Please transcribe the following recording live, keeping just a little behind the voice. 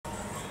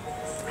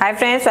Hi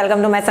friends,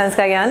 welcome to my science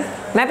का ज्ञान।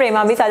 मैं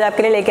प्रेमा भी आज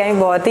आपके लिए लेके आई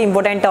बहुत ही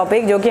इंपॉर्टेंट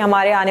टॉपिक जो कि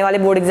हमारे आने वाले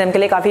बोर्ड एग्जाम के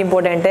लिए काफ़ी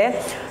इंपॉर्टेंट है,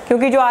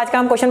 क्योंकि जो आज का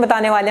हम क्वेश्चन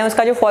बताने वाले हैं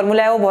उसका जो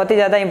फॉर्मूला है वो बहुत ही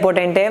ज़्यादा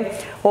इंपॉर्टेंट है।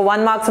 वो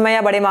 1 मार्क्स में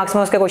या बड़े मार्क्स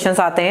में उसके क्वेश्चन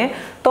आते हैं।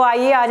 तो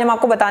आइए आज हम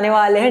आपको बताने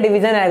वाले हैं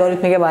डिवीजन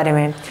एल्गोरिथम के बारे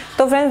में।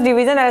 तो फ्रेंड्स,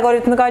 डिवीजन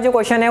एल्गोरिथम का जो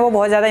क्वेश्चन है वो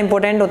बहुत ज़्यादा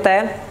इंपॉर्टेंट होता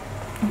है,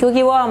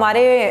 क्योंकि वो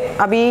हमारे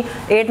अभी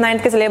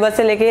 8-9 के सिलेबस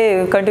से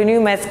लेके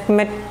कंटिन्यू मैथ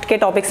के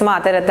टॉपिक्स में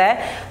आते रहता है।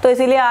 तो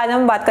इसीलिए आज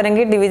हम बात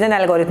करेंगे डिवीजन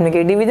एल्गोरिथम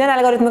की। डिवीजन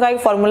एल्गोरिथम का एक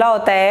फॉर्मूला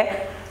होता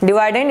है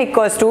dividend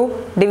equals to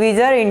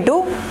divisor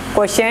into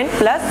quotient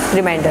plus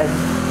remainder.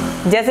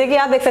 जैसे कि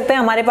आप देख सकते हैं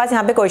हमारे पास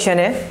यहाँ पे क्वेश्चन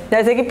है,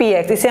 जैसे कि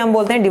px, इसे हम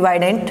बोलते हैं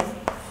डिवाइडेंड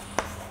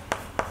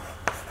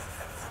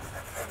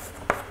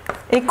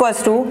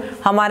इक्वल्स टू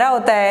हमारा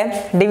होता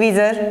है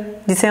डिवीजर,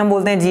 जिसे हम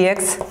बोलते हैं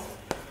gx,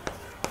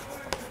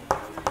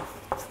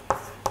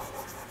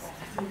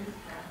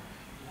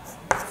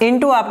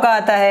 इनटू आपका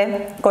आता है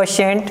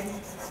क्वोशिएंट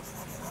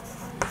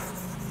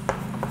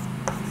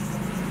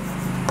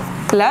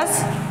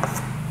प्लस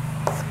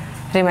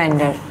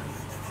रिमाइंडर।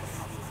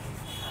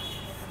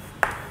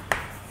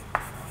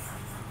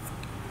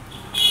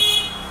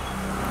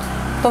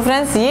 तो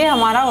फ्रेंड्स, ये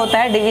हमारा होता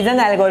है डिवीजन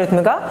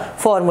एल्गोरिथम का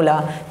फॉर्मूला,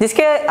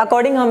 जिसके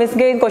अकॉर्डिंग हम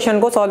इसके क्वेश्चन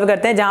को सॉल्व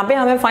करते हैं, जहाँ पे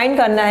हमें फाइंड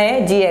करना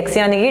है gx,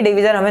 यानी कि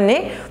डिवीजर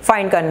हमें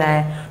फाइंड करना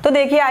है। तो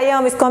देखिए, आइए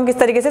हम इसको किस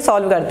तरीके से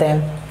सॉल्व करते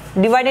हैं।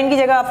 डिवाइडेंड की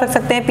जगह आप रख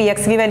सकते हैं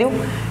px की वैल्यू,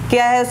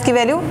 क्या है उसकी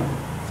वैल्यू।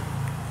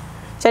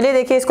 चलिए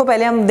देखिए, इसको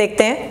पहले हम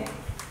देखते हैं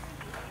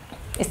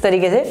इस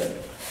तरीके से।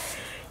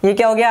 ये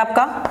क्या हो गया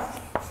आपका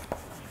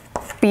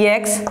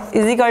px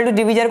is equal to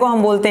divisor को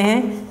हम बोलते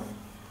हैं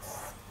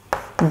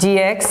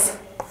gx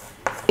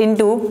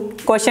इंटू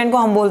क्वोशिएंट को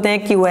हम बोलते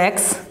हैं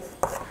qx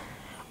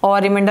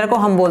और रिमाइंडर को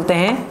हम बोलते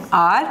हैं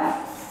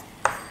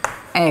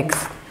rx।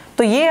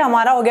 तो ये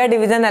हमारा हो गया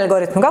डिवीजन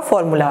एल्गोरिथम का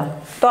फॉर्मूला।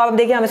 तो आप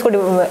देखिए, हम इसको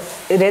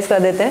इरेज कर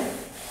देते हैं।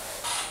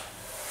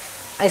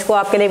 इसको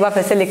आपके लिए एक बार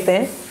फिर से लिखते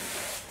हैं,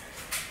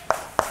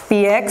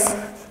 px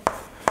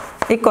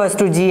इक्वल्स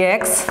टू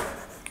gx,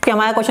 कि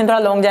हमारा क्वेश्चन थोड़ा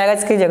लॉन्ग जाएगा,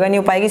 इसकी जगह नहीं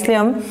हो पाएगी, इसलिए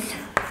हम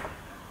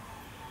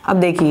अब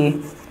देखिए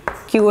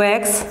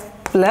qx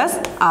प्लस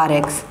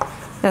rx,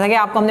 जैसा कि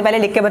आपको हमने पहले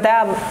लिख के बताया।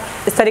 अब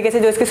इस तरीके से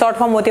जो इसकी शॉर्ट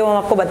फॉर्म होती है वो हम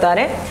आपको बता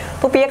रहे हैं।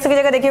 तो px की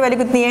जगह देखिए वैल्यू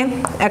कितनी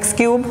है,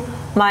 x³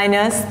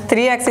 minus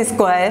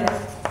 3x²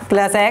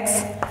 plus x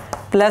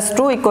plus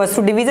 2 equals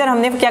to divisor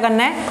हमने क्या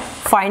करना है,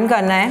 फाइंड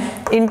करना है,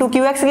 इंटू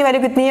qx की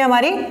वैल्यू कितनी है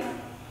हमारी,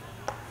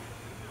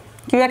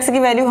 qx की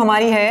वैल्यू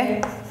हमारी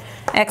है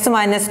x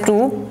माइनस 2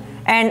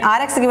 एंड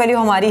rx की वैल्यू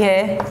हमारी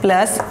है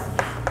प्लस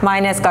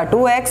माइनस का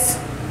 2x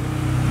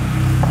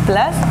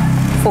प्लस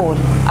 4।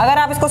 अगर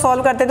आप इसको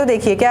सॉल्व करते तो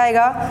देखिए क्या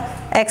आएगा,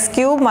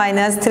 x³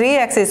 minus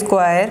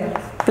 3x²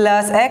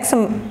 plus x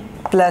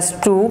plus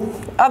 2।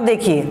 अब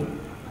देखिए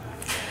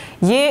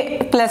ये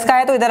प्लस का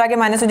है तो इधर आके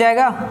माइनस हो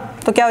जाएगा,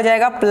 तो क्या हो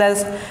जाएगा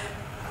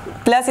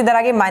प्लस इधर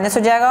आके माइनस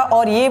हो जाएगा,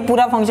 और ये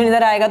पूरा फंक्शन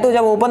इधर आएगा, तो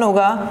जब ओपन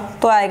होगा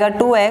तो आएगा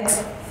 2x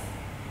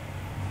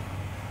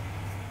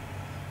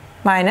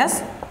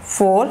minus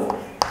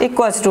 4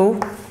 equals to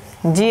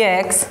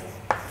gx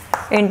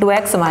into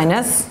x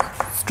minus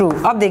 2।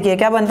 अब देखिए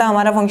क्या बनता है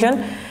हमारा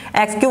फंक्शन,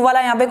 x³ वाला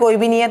यहाँ पे कोई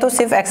भी नहीं है तो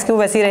सिर्फ x³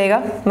 वैसे ही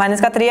रहेगा,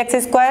 माइनस का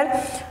 3x²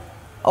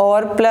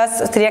 और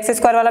प्लस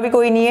 3x² वाला भी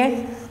कोई नहीं है,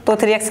 तो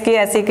 3x के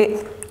ऐसे के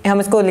हम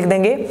इसको लिख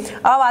देंगे।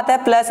 अब आता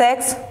है प्लस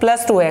x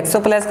प्लस 2x, तो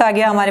प्लस का आ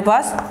गया हमारे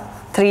पास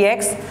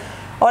 3x,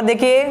 और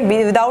देखिए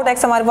विदाउट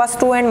x हमारे पास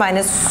 2 एंड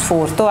माइनस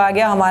 4, तो आ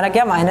गया हमारा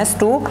क्या minus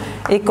 2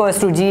 equals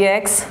to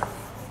gx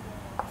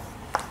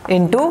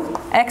into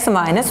x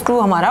minus 2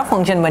 हमारा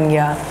फंक्शन बन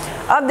गया।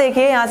 अब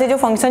देखिए यहाँ से जो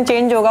फंक्शन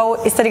चेंज होगा वो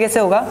इस तरीके से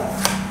होगा,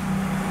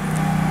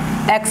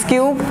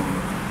 x³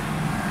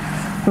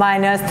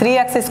 minus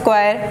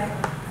 3x²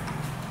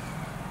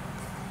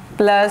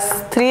 plus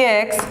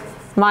 3x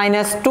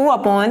minus 2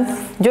 upon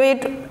जो ये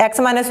x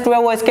माइनस 2 है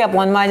वो इसके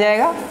अपॉन में आ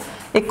जाएगा,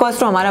 इक्वल्स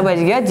टू हमारा बच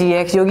गया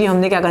gx, जो कि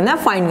हमने क्या करना है,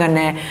 फाइंड करना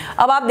है।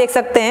 अब आप देख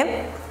सकते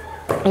हैं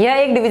यह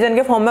एक डिवीजन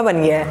के फॉर्म में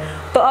बन गया है।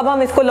 तो अब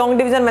हम इसको लॉन्ग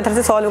डिवीजन मेथड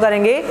से सॉल्व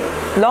करेंगे।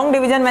 लॉन्ग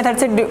डिवीजन मेथड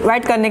से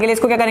डिवाइड करने के लिए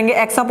इसको क्या करेंगे,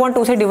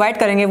 x/2 से डिवाइड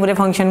करेंगे पूरे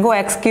फंक्शन को,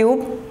 x³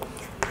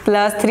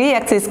 plus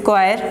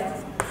 3x²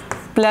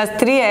 plus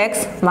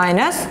 3x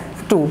minus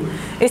 2।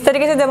 इस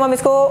तरीके से जब हम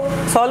इसको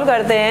सॉल्व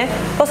करते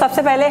हैं तो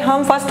सबसे पहले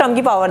हम फर्स्ट टर्म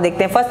की पावर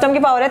देखते हैं। फर्स्ट टर्म की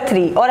पावर है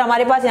 3, और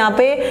हमारे पास यहाँ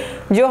पे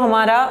जो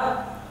हमारा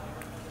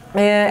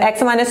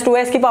x माइनस 2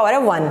 है इसकी पावर है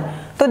 1।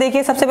 तो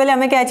देखिए सबसे पहले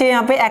हमें क्या चाहिए,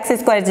 यहाँ पे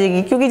x²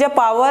 चाहिए, क्योंकि जब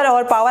पावर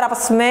और पावर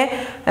आपस में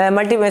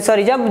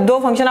जब दो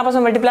फंक्शन आपस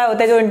में मल्टीप्लाई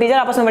होते हैं, जो इंटीजर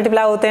आपस में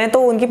मल्टीप्लाई होते हैं,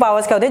 तो उनकी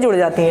पावर्स क्या होती है, जुड़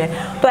जाती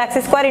हैं। तो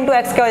x² इंटू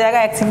x क्या हो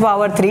जाएगा, x की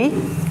पावर 3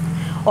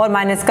 और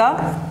माइनस का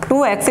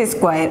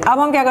 2x²। अब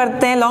हम क्या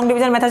करते हैं, लॉन्ग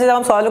डिवीजन मेथड से जब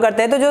हम सॉल्व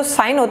करते हैं तो जो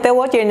साइन होते हैं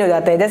वो चेंज हो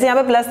जाते हैं। जैसे यहाँ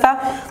पे प्लस था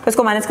तो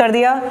इसको माइनस कर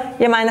दिया,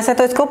 ये माइनस है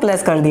तो इसको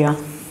प्लस कर दिया।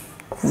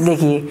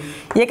 देखिए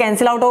ये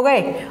कैंसिल आउट हो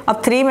गए।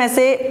 अब 3 में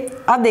से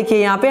अब देखिए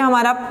यहाँ पे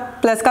हमारा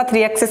प्लस का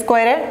 3x²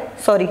 है,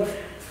 सॉरी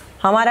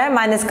हमारा है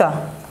माइनस का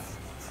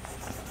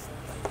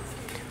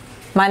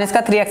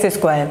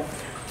 3x²।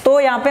 तो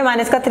यहाँ पे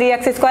माइनस का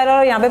 3x²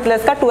 और यहाँ पे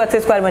प्लस का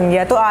 2x² बन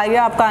गया, तो आ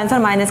गया आपका आंसर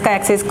माइनस का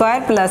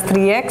x² प्लस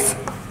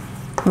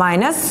 3x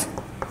माइनस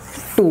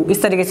 2,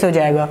 इस तरीके से हो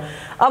जाएगा।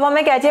 अब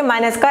हमें क्या चाहिए,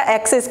 माइनस का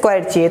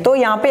x² चाहिए, तो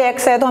यहाँ पे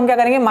x है तो हम क्या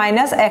करेंगे,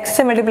 माइनस x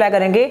से मल्टीप्लाई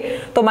करेंगे,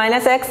 तो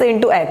माइनस x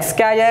इंटू एक्स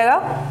क्या आ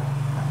जाएगा,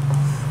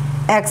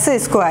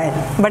 x²,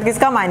 बट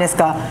किसका, माइनस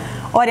का,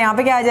 और यहाँ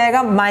पे क्या आ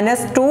जाएगा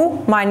माइनस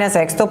 2 माइनस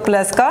x, तो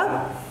प्लस का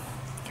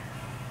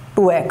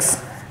 2x।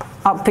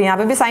 अब यहाँ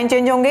पे भी साइन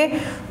चेंज होंगे,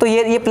 तो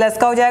ये प्लस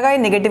का हो जाएगा, ये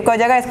नेगेटिव का हो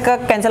जाएगा, इसका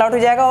कैंसिल आउट हो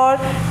जाएगा और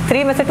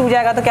 3 में से 2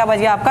 जाएगा, तो क्या बच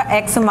गया आपका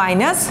x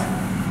माइनस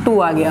 2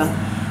 आ गया।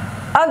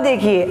 अब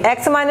देखिए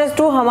x माइनस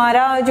 2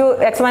 हमारा जो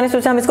x माइनस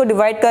 2 से हम इसको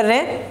डिवाइड कर रहे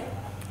हैं,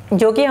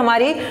 जो कि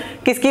हमारी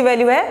किसकी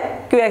वैल्यू है,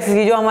 qx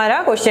की, जो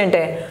हमारा क्वोशिएंट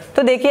है।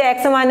 तो देखिए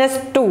x माइनस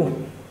 2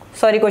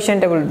 सॉरी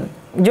क्वोशिएंट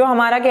जो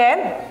हमारा क्या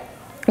है,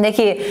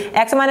 देखिए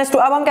x माइनस 2,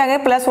 अब हम क्या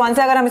करेंगे प्लस 1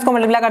 से अगर हम इसको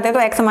मल्टीप्लाई करते हैं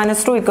तो x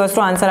minus 2 equals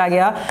to answer आ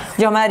गया,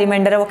 जो हमारा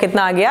रिमाइंडर है वो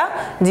कितना आ गया,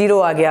 0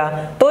 आ गया।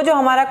 तो जो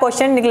हमारा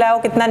क्वेश्चन निकला है वो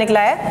कितना निकला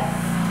है,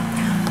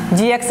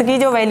 gx की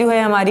जो वैल्यू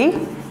है हमारी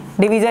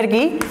डिवीजर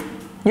की,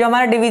 जो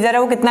हमारा डिवीजर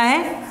है वो कितना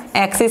है,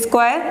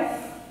 x²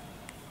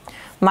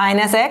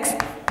 माइनस x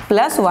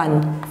प्लस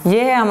 1,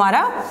 ये है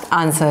हमारा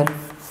आंसर।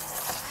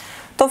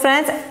 तो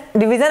फ्रेंड्स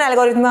डिवीजन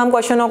एल्गोरिथम में हम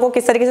क्वेश्चनों को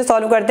किस तरीके से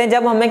सॉल्व करते हैं,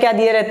 जब हमें क्या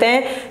दिए रहते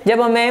हैं,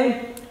 जब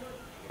हमें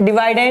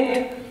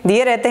डिवाइडेंट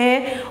दिए रहते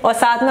हैं और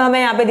साथ में हमें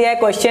यहाँ पे दिया है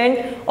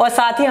क्वोशिएंट और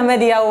साथ ही हमें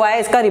दिया हुआ है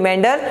इसका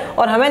रिमाइंडर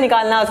और हमें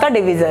निकालना है उसका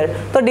डिवीजर।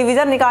 तो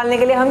डिवीजर निकालने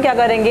के लिए हम क्या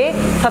करेंगे,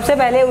 सबसे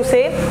पहले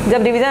उसे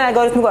जब डिवीजन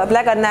एल्गोरिथम को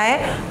अप्लाई करना है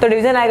तो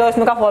डिवीजन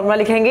एल्गोरिथम का फॉर्मूला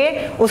लिखेंगे,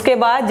 उसके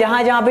बाद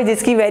जहाँ जहाँ पे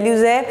जिसकी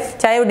वैल्यूज है,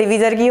 चाहे वो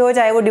डिवीजर की हो,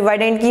 चाहे वो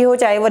डिवाइडेंट की हो,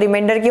 चाहे वो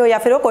रिमाइंडर की हो या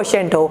फिर वो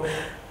क्वोशिएंट हो,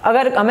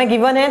 अगर हमें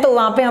गिवन है तो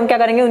वहाँ पे हम क्या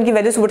करेंगे, उनकी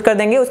वैल्यूज पुट कर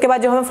देंगे। उसके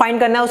बाद जो हमें फाइंड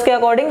करना है उसके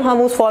अकॉर्डिंग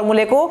हम उस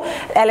फॉर्मूले को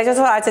LHS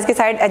और RHS की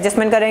साइड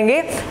एडजस्टमेंट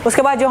करेंगे।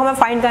 उसके बाद जो हमें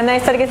फाइंड करना है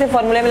इस तरीके से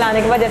फॉर्मूले में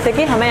लाने के बाद, जैसे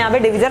कि हमें यहाँ पे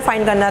डिवीजर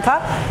फाइंड करना था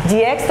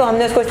gx, तो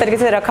हमने उसको इस तरीके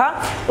से रखा।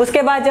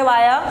 उसके बाद जब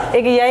आया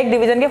एक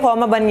डिवीजन के फॉर्म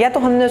में बन गया तो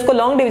हमने उसको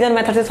लॉन्ग डिवीजन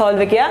मेथड से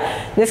सॉल्व किया,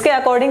 जिसके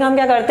अकॉर्डिंग हम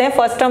क्या करते हैं,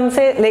 फर्स्ट टर्म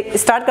से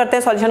स्टार्ट करते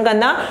हैं सॉल्यूशन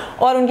करना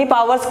और उनकी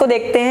पावर्स को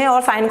देखते हैं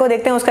और साइन को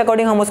देखते हैं, उसके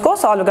अकॉर्डिंग हम उसको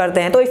सॉल्व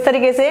करते हैं। तो इस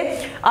तरीके से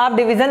आप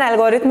डिवीजन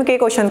एल्गोरिथम के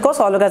क्वेश्चन को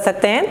सॉल्व कर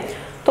सकते हैं।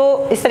 तो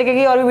इस तरीके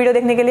की और भी वीडियो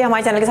देखने के लिए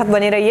हमारे चैनल के साथ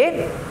बने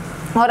रहिए,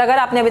 और अगर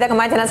आपने अभी तक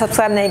हमारे चैनल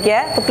सब्सक्राइब नहीं किया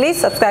है तो प्लीज़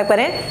सब्सक्राइब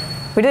करें।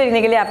 वीडियो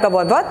देखने के लिए आपका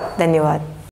बहुत बहुत धन्यवाद।